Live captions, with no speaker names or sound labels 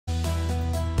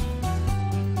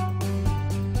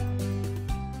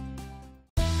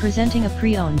Presenting a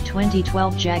pre-owned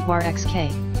 2012 Jaguar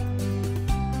XK.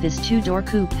 This two-door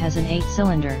coupe has an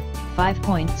 8-cylinder,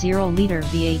 5.0-liter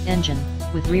V8 engine,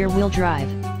 with rear-wheel drive,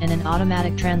 and an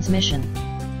automatic transmission.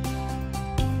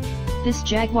 This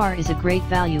Jaguar is a great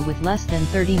value with less than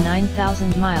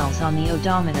 39,000 miles on the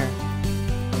odometer.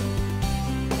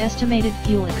 Estimated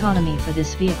fuel economy for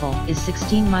this vehicle is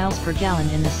 16 miles per gallon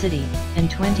in the city,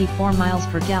 and 24 miles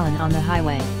per gallon on the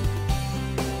highway.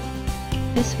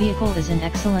 This vehicle is in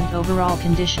excellent overall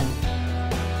condition.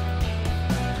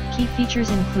 Key features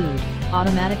include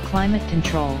automatic climate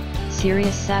control,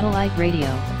 Sirius satellite radio,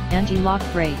 anti-lock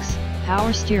brakes,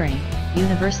 power steering,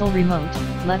 universal remote,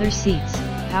 leather seats,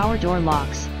 power door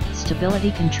locks,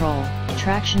 stability control,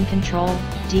 traction control,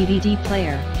 DVD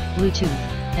player, Bluetooth,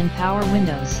 and power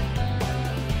windows.